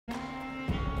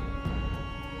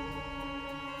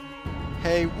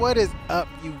Hey, what is up,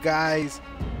 you guys?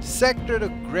 Sektor the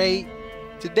Great.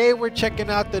 Today we're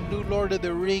checking out the new Lord of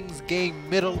the Rings game,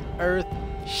 Middle-Earth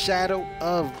Shadow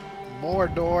of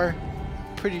Mordor.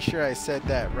 Pretty sure I said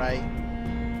that right.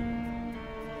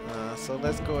 So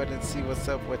let's go ahead and see what's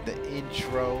up with the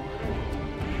intro.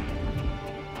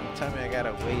 Don't tell me I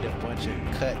gotta wait a bunch of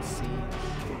cutscenes.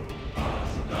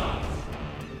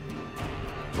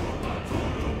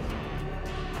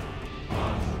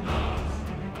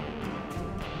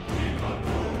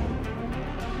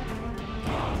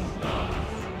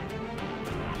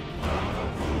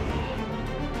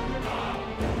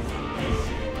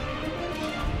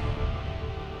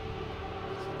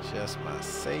 Just my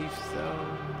safe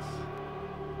zones.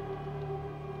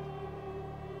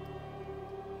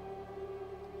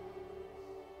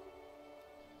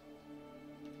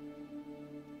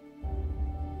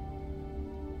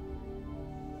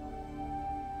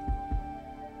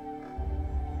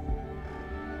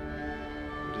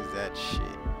 What is that shit?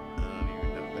 I don't even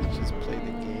know. Let's just play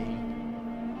the game.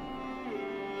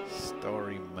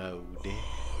 Story mode.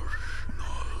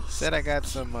 Said I got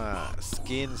some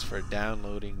skins for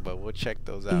downloading, but we'll check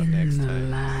those out next time. In the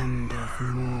land of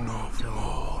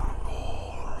Mordor,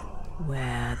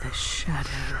 where the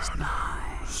shadows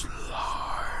lie.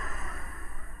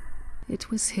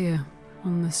 It was here,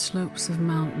 on the slopes of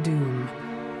Mount Doom,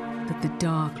 that the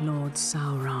Dark Lord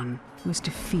Sauron was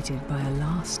defeated by a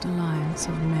last alliance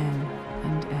of men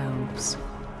and elves.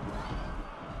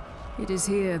 It is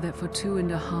here that for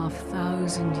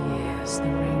 2,500 years the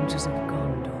Rangers of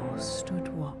Gondor stood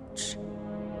watch,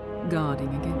 guarding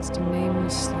against a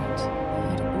nameless threat they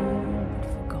had all but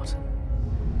forgotten.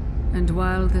 And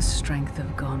while the strength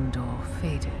of Gondor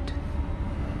faded,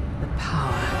 the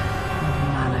power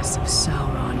and malice of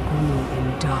Sauron grew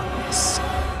in darkness.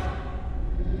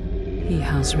 He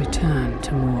has returned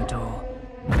to Mordor.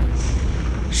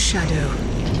 Shadow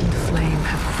and flame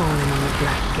have fallen on the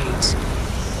Black Gate,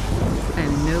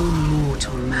 and no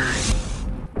mortal man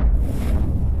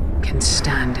can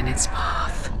stand in its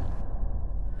path.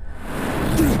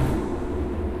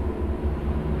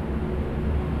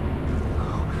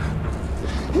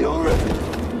 You're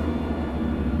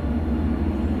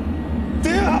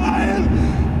dear Iron!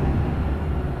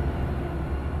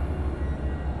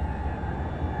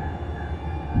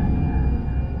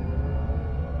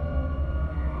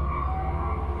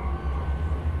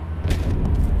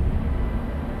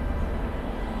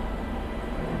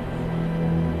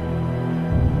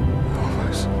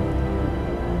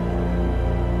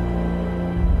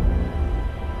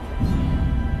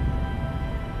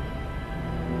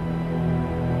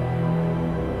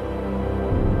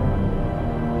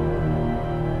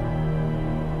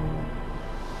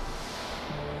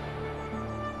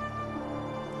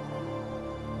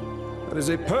 That is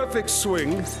a perfect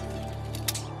swing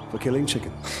for killing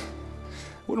chicken.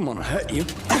 Wouldn't want to hurt you.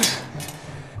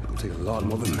 It'll take a lot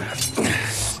more than that.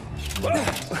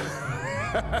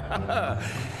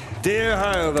 Dear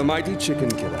Hyle, the mighty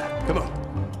chicken killer. Come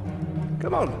on.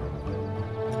 Come on.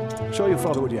 Show your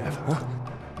father what you have, huh?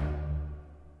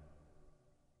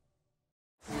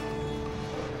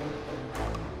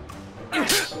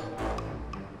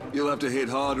 You'll have to hit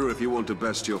harder if you want to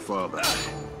best your father.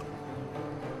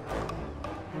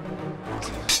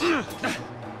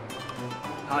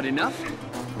 Hard enough?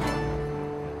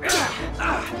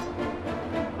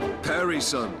 Parry,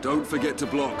 son. Don't forget to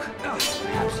block.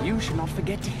 Perhaps you should not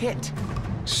forget to hit.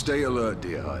 Stay alert,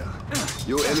 dear Hire.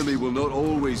 Your enemy will not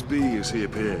always be as he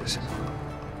appears.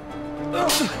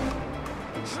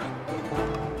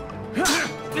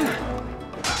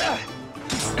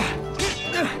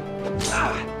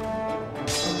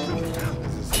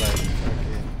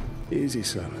 Easy,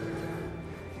 son.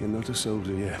 You're not a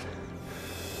soldier yet.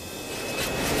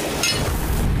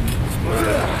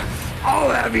 I'll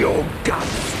have your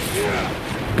guts!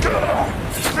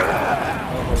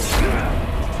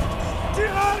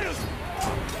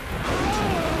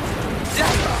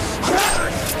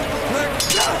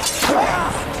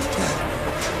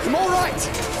 I'm all right!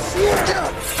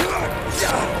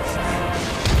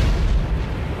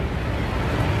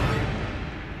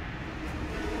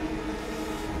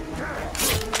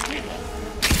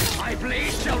 My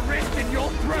blade shall rest in your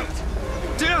throat!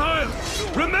 Dear Hyle,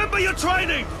 remember your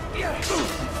training!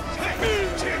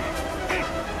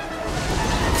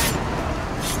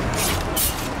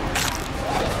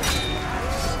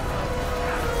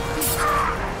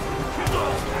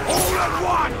 All at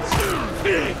once!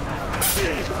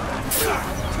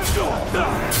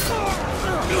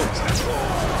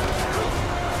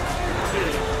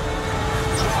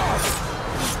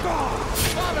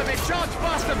 Father, charge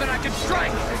faster than I can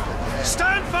strike!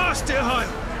 Stand fast, dear Hyle!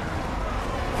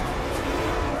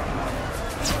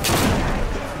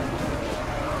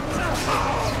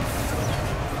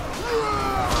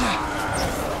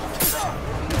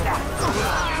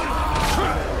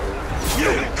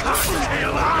 You can't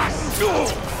kill us!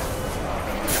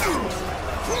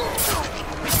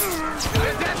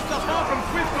 That's the far from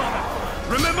Swiftfather!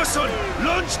 Remember, son,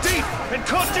 lunge deep and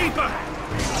cut deeper!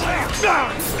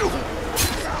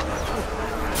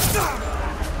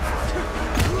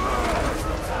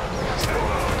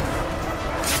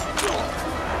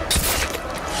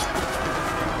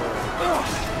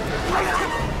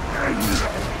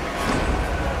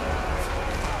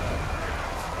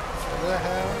 The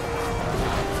hell?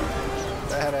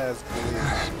 That ass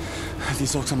glitch.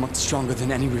 These orcs are much stronger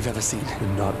than any we've ever seen. They're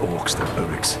not orcs, they're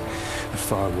Uruks. They're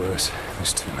far worse.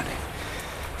 There's too many.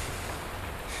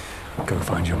 Go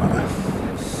find your mother.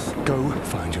 Go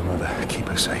find your mother. Keep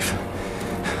her safe.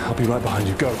 I'll be right behind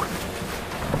you. Go.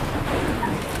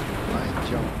 Find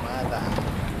your mother.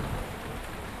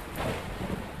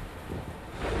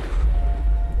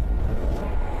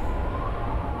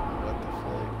 What the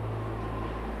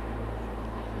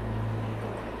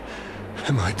fuck?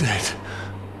 Am I dead?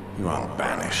 You are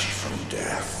banished from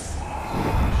death.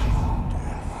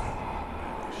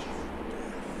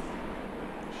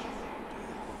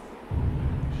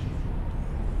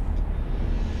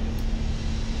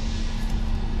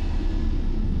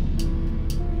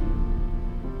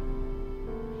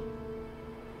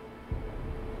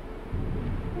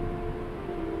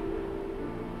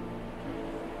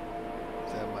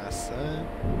 Is that my son?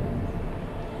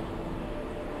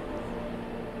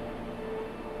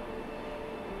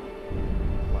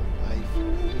 My life.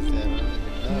 Is that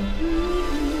I don't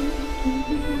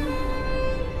even know.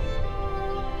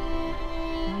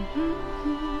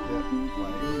 Yep,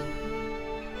 life.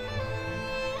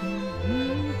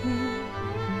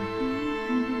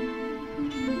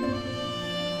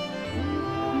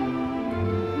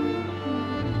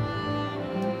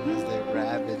 As they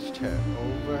ravaged her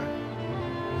over.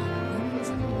 Winds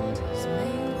and waters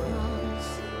may cross,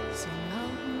 see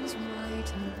mountains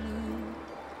white and blue.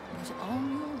 But on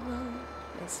your road,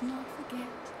 let's not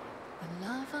forget the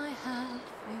love I had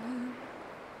for you.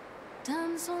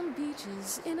 Dance on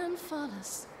beaches in and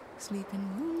follows, sleep in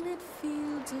moonlit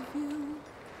fields of view.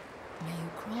 May you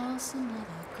cross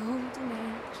another golden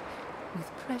age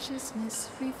with preciousness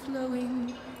free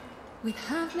flowing, with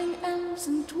halfling elves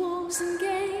and dwarves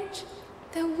engage,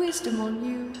 their wisdom on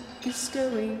you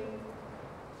bestowing.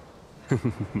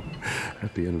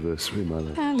 Happy anniversary, my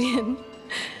love. Alien,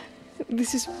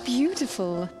 this is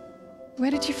beautiful. Where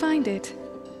did you find it?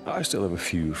 I still have a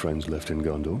few friends left in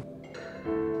Gondor.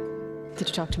 Did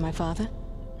you talk to my father?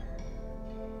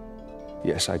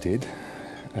 Yes, I did.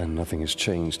 And nothing has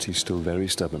changed. He's still very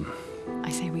stubborn. I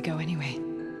say we go anyway.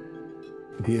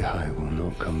 Dear High will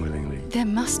not come willingly. There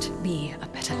must be a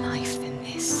better life than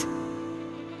this.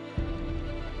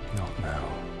 Not now.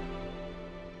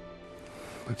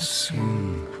 But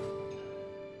soon.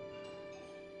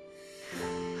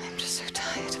 I'm just so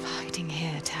tired of hiding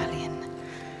here, Talion.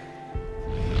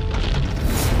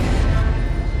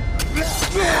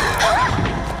 Shh.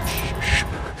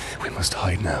 We must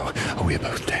hide now, or we are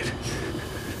both dead.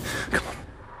 Come on.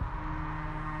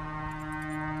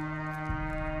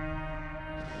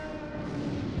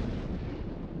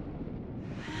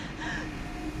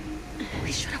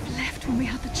 We should have left when we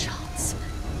had the chance.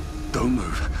 Don't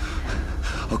move.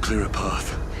 I'll clear a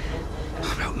path.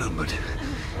 I'm outnumbered.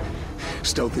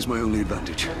 Stealth is my only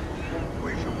advantage.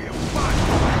 We shall be a fight!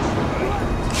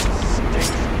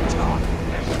 Stick talk!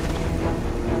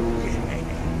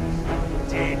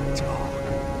 Dead talk!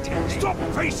 Stop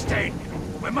feasting!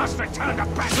 We must return to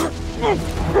battle!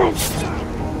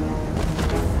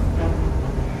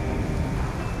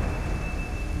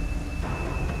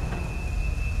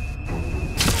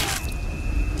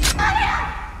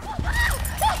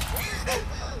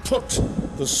 Put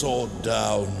the sword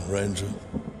down, Ranger.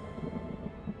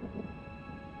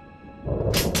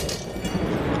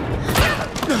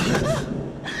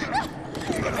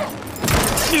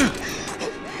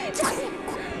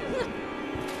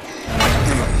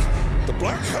 The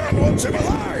Black Hand wants him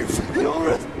alive!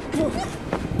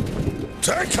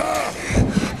 Take her!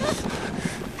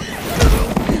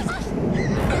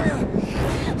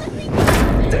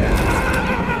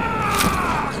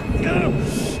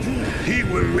 He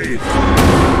will live!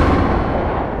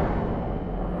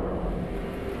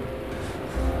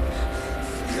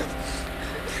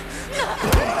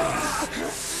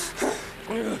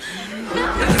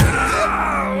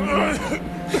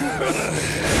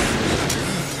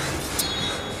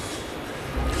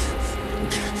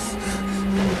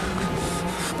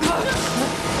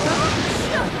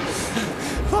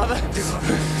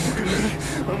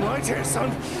 son.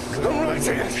 Come right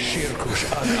in. Shirkush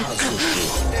Adhasushu.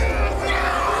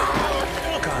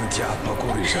 Kantya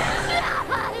Pakuriza.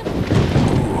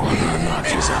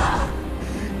 Nakiza.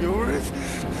 Yours.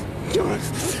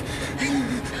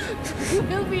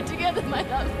 We'll be together, my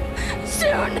love.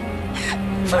 Soon.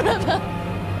 Forever.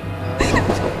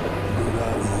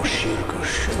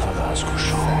 Shirkush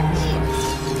Adhasushu.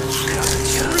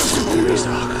 Kantya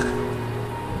Pakuriza.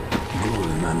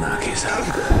 Nakiza.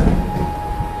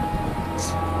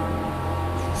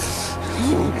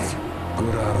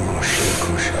 Gurar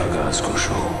Moshirkush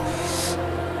Agazkushu.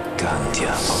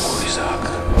 Kantya Pakurizak.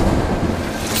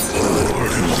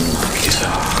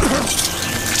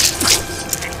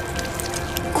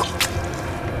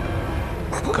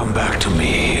 Come back to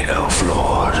me, Elf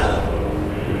Lord.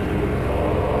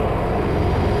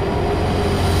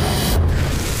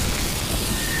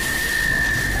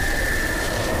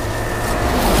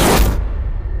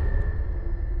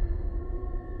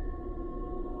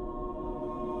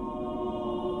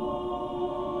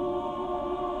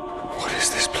 What is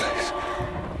this place?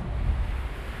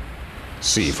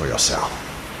 See for yourself.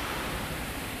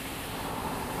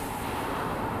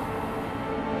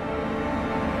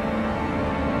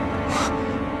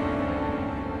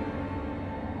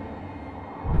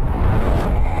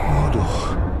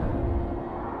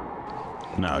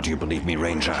 Now, do you believe me,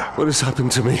 Ranger? What has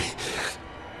happened to me?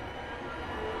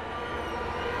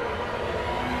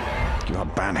 You are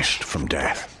banished from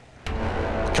death.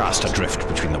 Cast adrift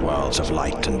between the worlds of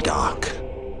light and dark.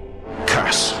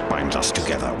 Curse binds us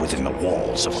together within the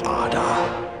walls of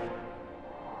Ardar.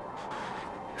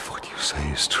 If what you say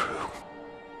is true,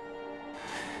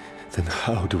 then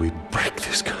how do we break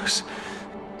this curse?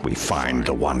 We find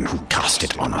the one who cast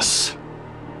it on us.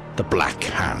 The Black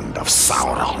Hand of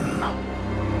Sauron.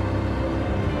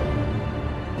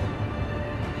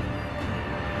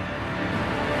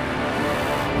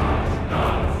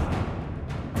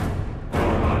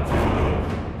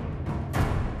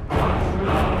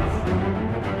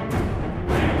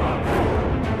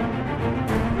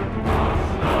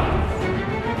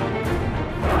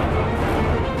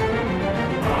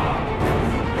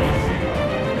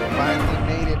 Finally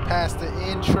made it past the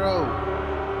intro.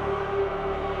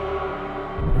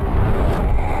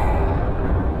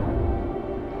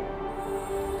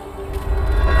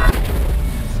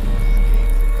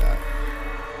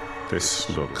 This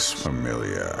looks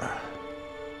familiar.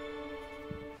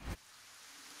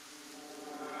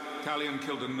 Talion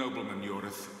killed a nobleman,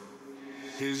 Yorith.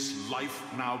 His life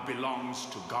now belongs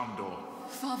to Gondor.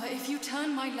 Father, if you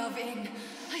turn my love in,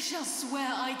 I shall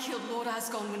swear I killed Lord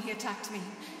Asgon when he attacked me.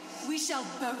 We shall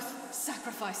both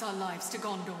sacrifice our lives to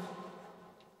Gondor.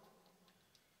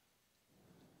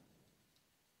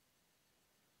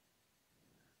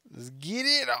 Let's get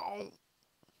it on.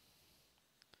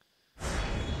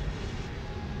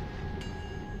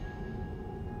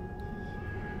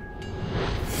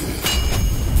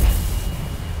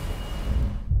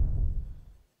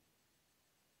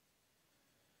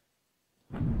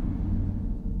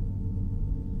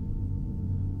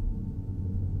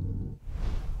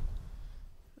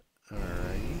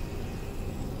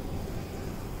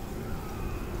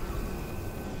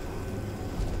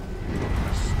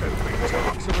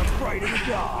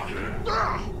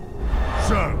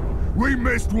 So, we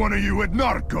missed one of you at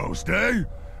Narcos, eh?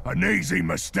 An easy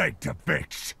mistake to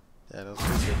fix. That'll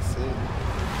fix it.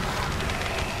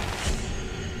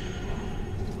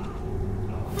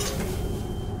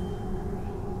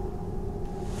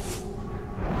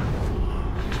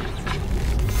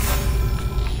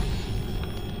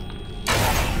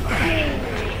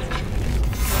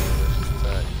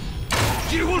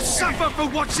 You will suffer for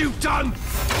what you've done!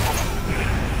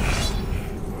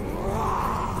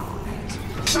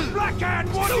 The Black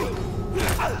Hand won you!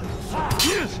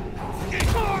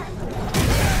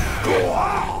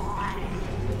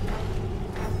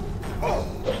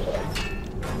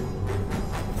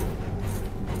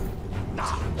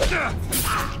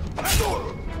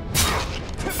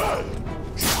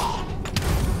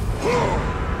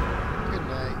 Good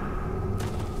night.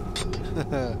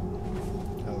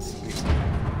 That was sweet.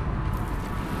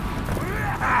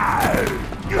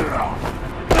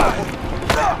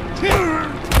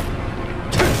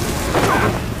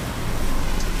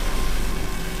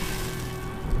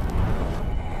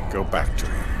 Go back to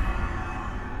him.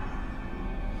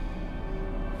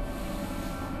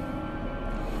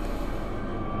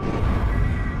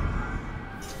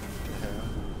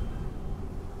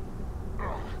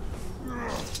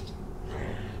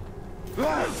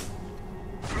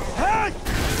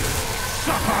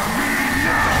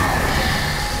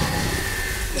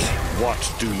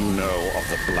 What do you know of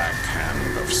the Black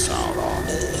Hand of Sauron?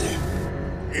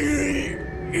 He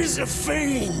is a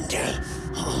fiend.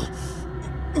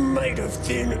 Made of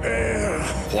thin air.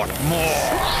 What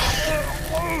more?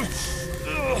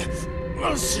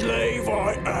 A slave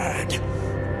I had.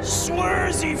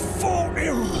 Swears he fought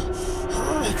him.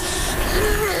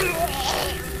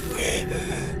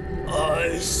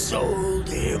 I sold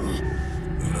him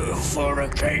for a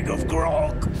keg of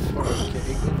grog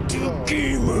to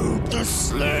Gimu the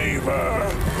slaver.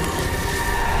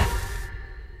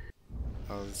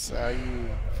 I'll sell you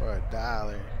for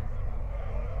 $1.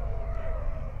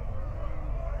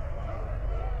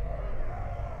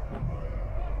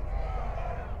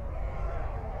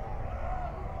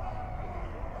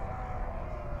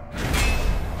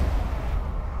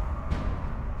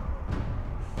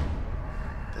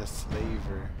 The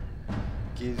slaver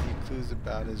gives you clues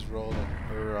about his role in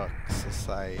Uruk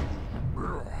society.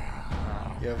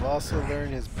 You have also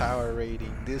learned his power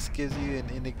rating. This gives you an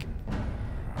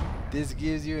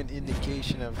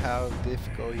indication of how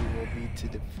difficult he will be to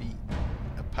defeat.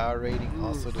 A power rating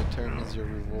also determines your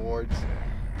rewards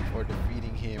for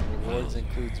defeating him. Rewards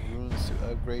includes runes to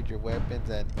upgrade your weapons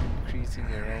and increasing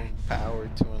your own power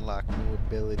to unlock new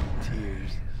ability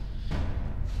tiers.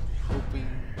 Hoping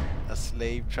a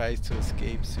slave tries to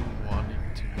escape soon, wanting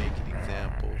to make an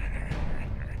example.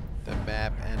 The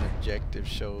map and objectives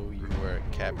show you where a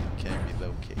captain can be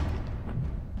located.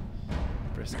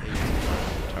 Press A to mark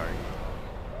your target.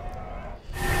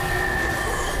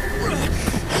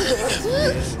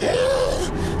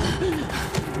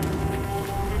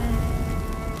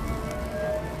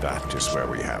 That is where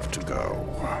we have to go.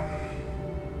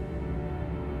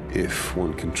 If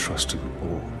one can trust an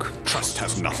orc. Trust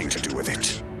has nothing to do with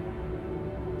it.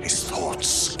 His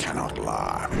thoughts cannot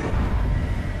lie.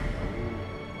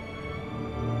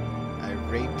 I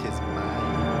raped his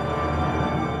mind.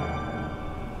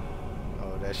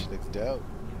 Oh, that shit looks dope.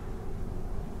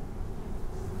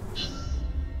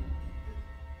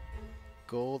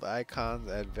 Gold icons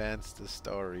advance the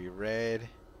story. Red,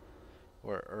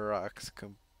 where Uruks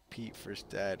compete for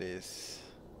status.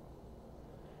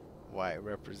 White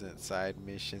represents side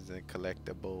missions and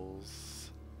collectibles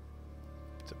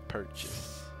to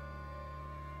purchase.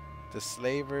 The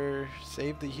slaver,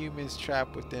 save the humans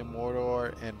trapped within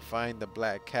Mordor and find the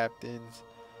Black Captains.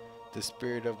 The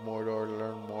Spirit of Mordor,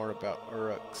 learn more about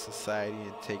Uruk society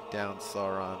and take down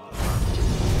Sauron.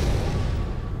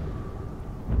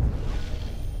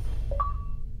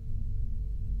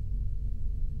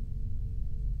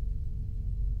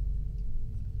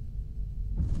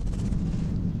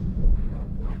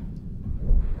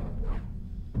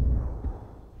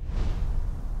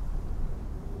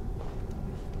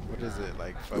 Is it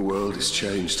like The world has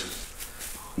changed.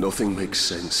 Nothing makes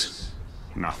sense.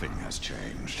 Nothing has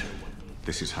changed.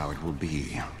 This is how it will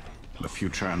be. The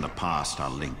future and the past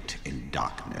are linked in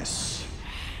darkness.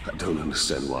 I don't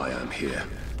understand why I'm here.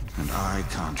 And I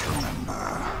can't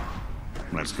remember.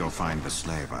 Let's go find the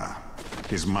slaver.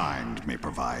 His mind may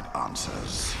provide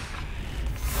answers.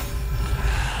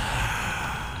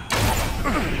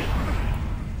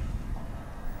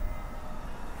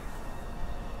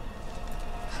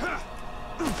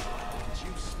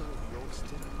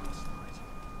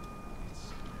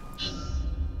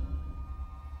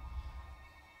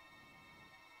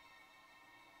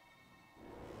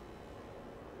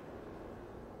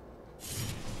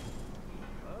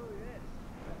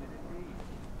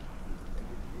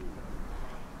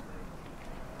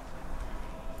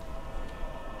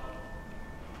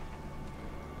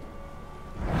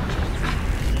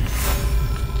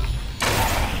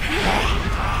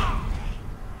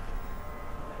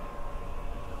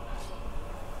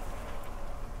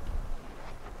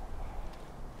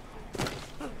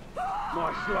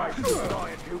 My slaves are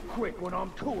dying too quick when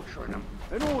I'm torturing them,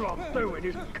 and all I'm doing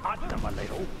is cutting them a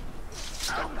little.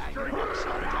 Stop that, you're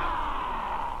upside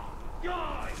down.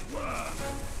 Die, worm!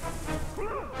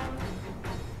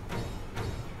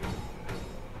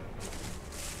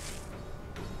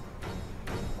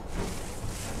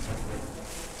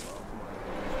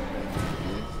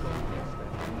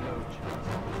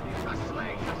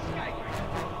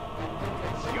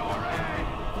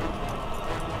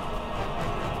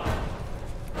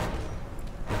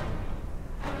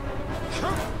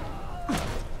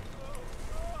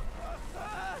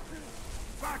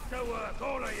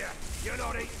 All of you, you're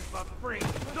not eating for free.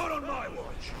 Not on my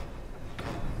watch.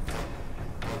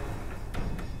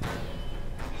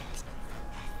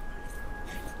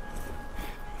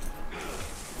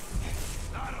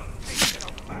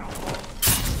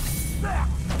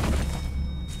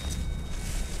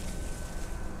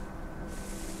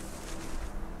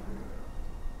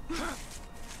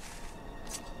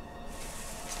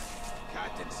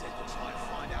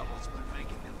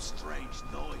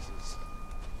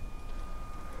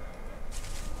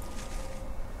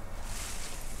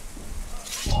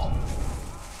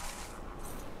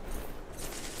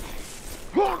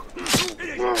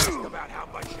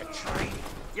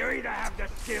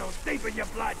 deep in your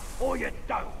blood, or you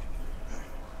don't.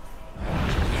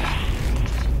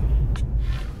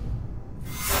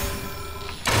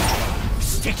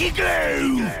 Sticky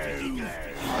glue!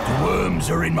 The worms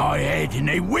are in my head and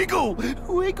they wiggle!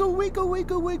 Wiggle, wiggle,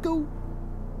 wiggle, wiggle!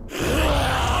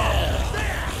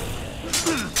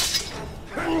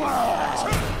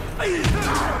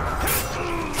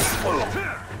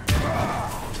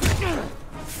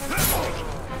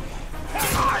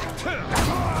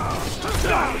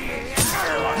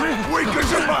 Weak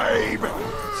as a babe!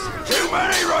 Too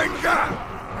many, Ranger!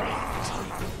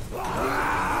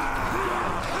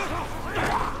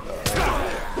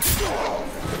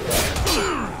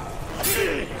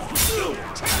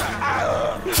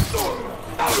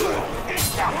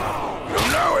 You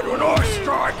know it when I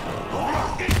strike!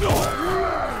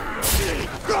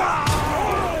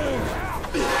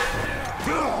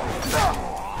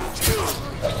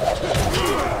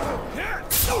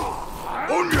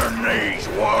 On your knees,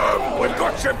 worm! We've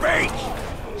got you beat!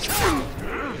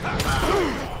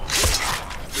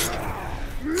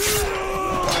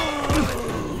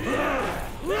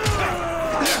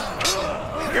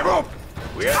 Give up!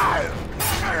 We are!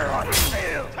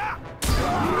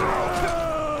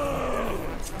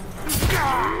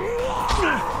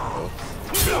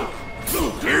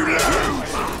 You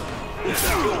lose!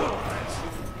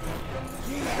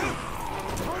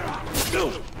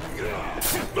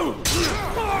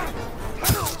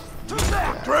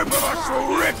 Group of us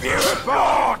will rip you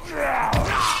apart!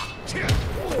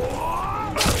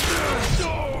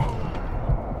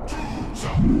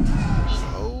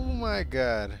 Oh my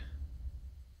god.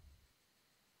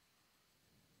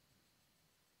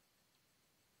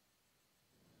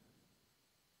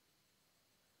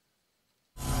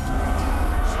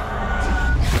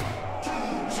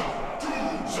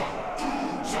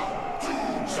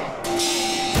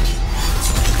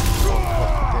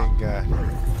 Thank God.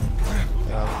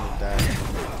 That I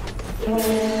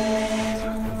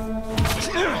was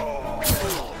gonna die.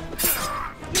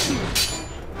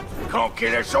 Can't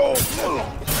kill us all!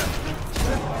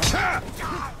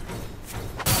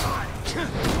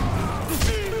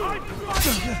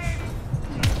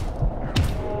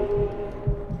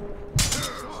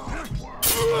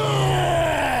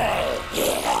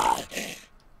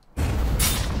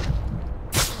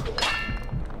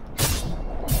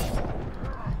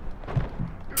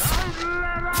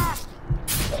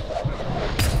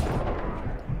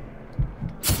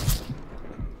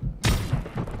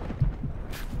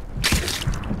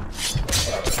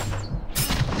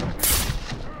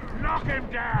 Knock him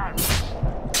down!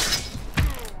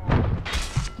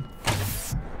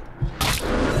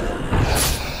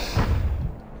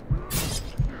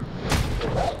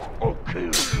 I'll kill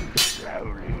you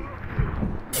slowly.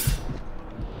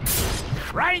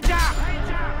 Ranger!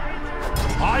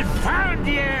 I found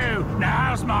you!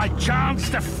 Now's my chance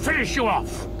to finish you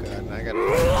off! Oh god, and I gotta...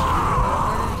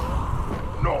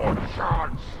 No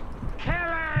chance! Kill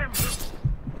him!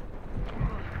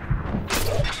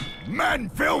 Man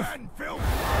filth!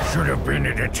 Should have been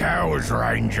at the towers,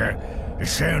 Ranger. The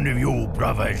sound of your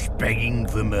brothers begging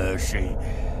for mercy.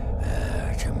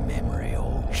 It's a memory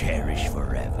I'll cherish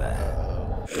forever.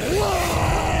 Be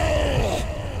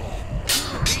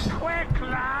quick,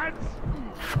 lads!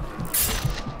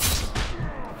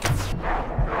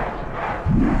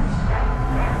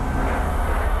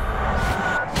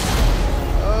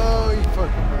 Oh, you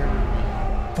fucking murdered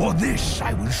me. For this,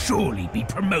 I will surely be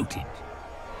promoted.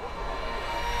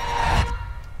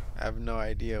 I have no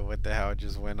idea what the hell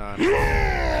just went on. Oh,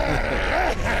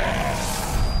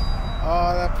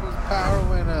 that fool's power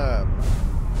went up.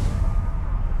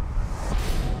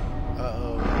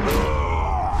 Uh-oh.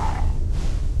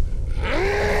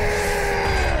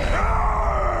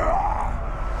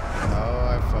 Oh,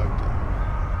 I fucked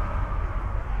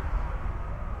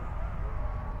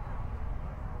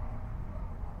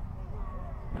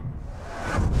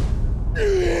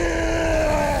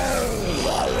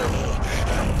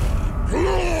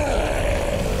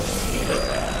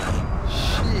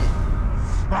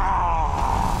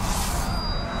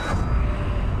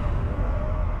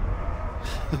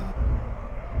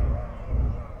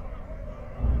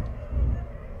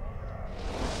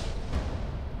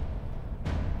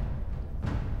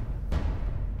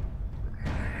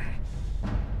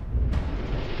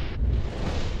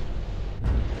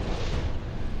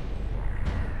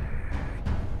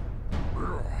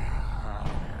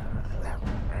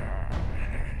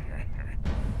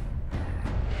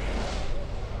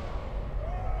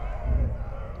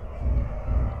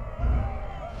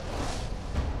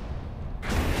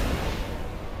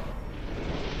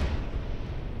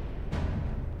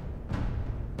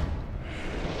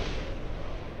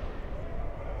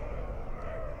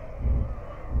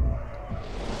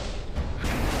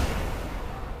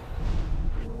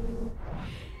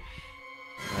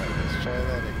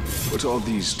What are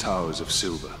these towers of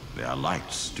silver? They are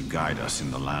lights to guide us in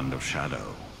the land of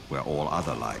shadow, where all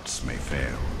other lights may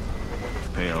fail.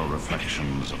 Pale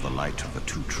reflections of the light of the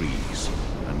two trees,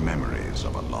 and memories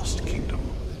of a lost kingdom.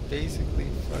 Basically,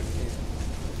 fucking.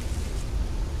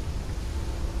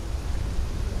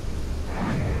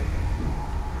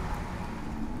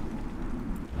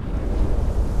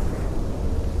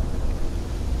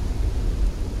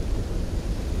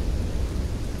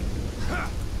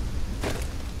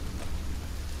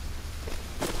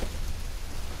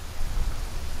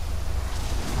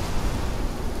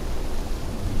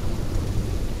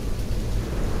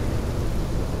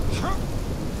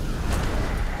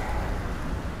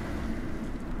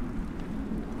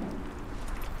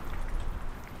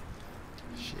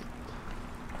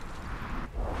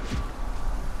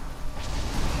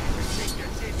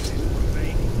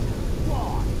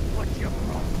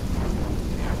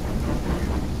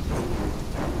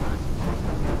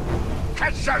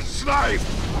 Catch that slave!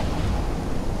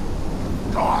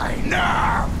 Die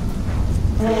now!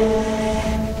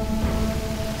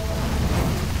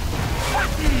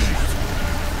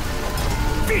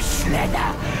 Fish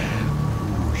leather!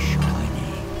 Ooh,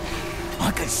 shiny.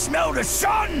 I can smell the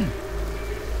sun!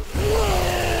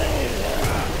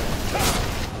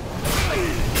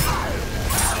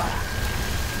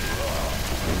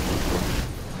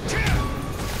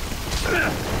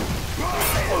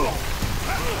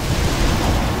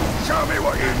 Show me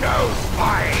what you know,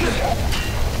 spy!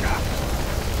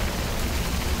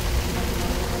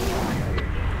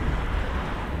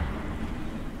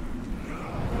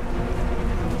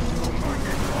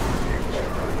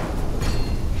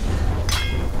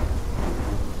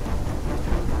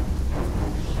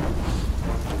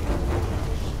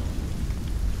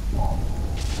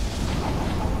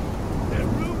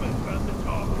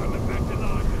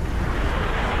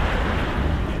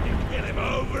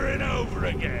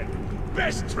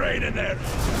 Best trade in there!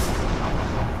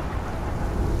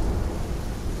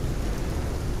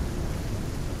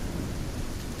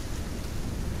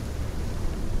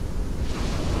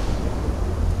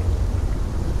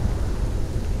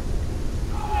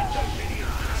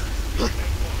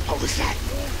 What was that?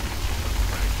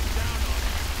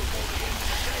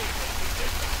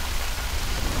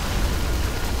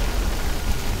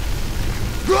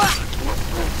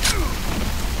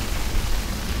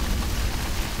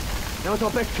 Now's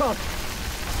our best chance.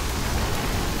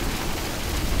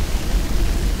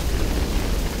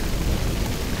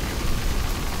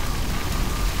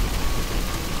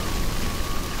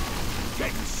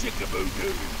 Getting sick of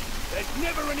voodoo. There's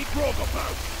never any grog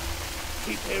about.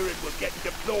 Keep hearing we're getting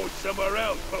deployed somewhere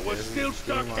else, but we're still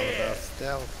stuck here.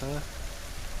 Stealth, huh?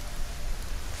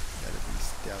 Gotta be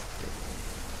stealthy.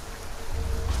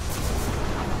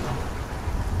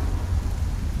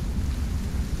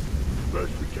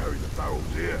 First we carry the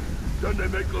barrels here, then they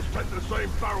make us take the same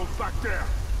barrels back there.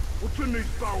 What's in these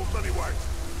barrels anyway?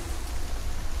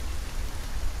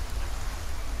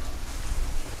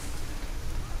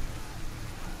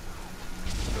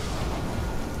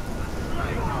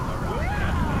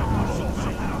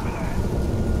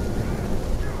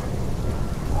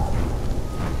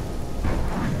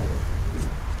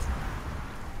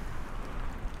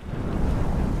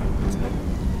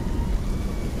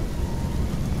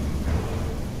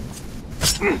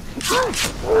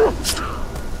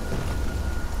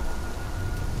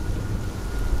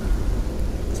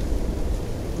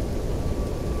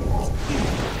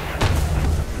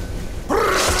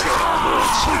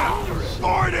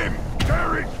 Fight him!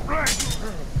 Tear his flesh!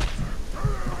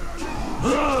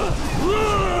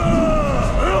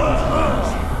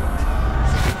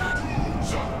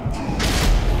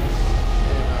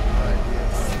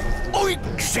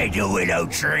 Oink, said the willow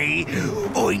tree.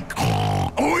 Oink,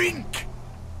 oink.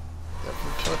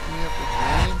 Fuck me up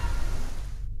again.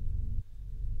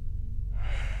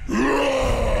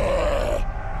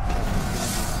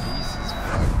 Jesus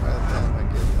fuck, by the time I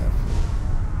get that.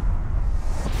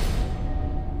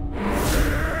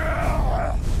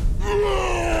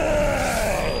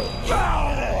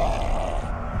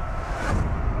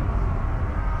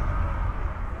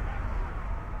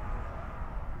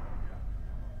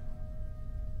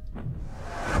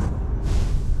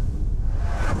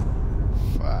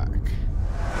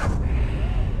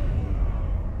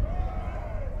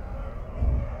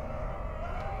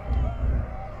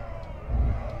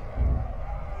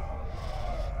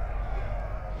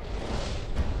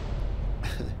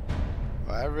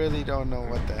 I really don't know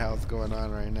what the hell's going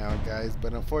on right now, guys,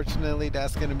 but unfortunately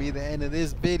that's gonna be the end of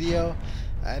this video.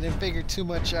 I didn't figure too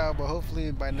much out, but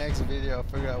hopefully by next video I'll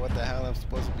figure out what the hell I'm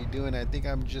supposed to be doing. I think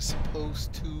I'm just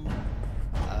supposed to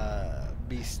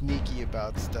be sneaky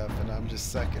about stuff, and I'm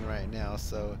just sucking right now.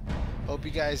 So hope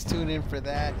you guys tune in for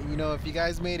that. You know, if you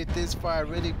guys made it this far, I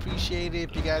really appreciate it.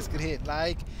 If you guys could hit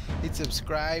like, hit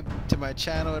subscribe to my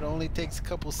channel. It only takes a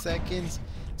couple seconds.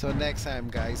 Till next time,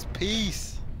 guys.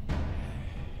 Peace.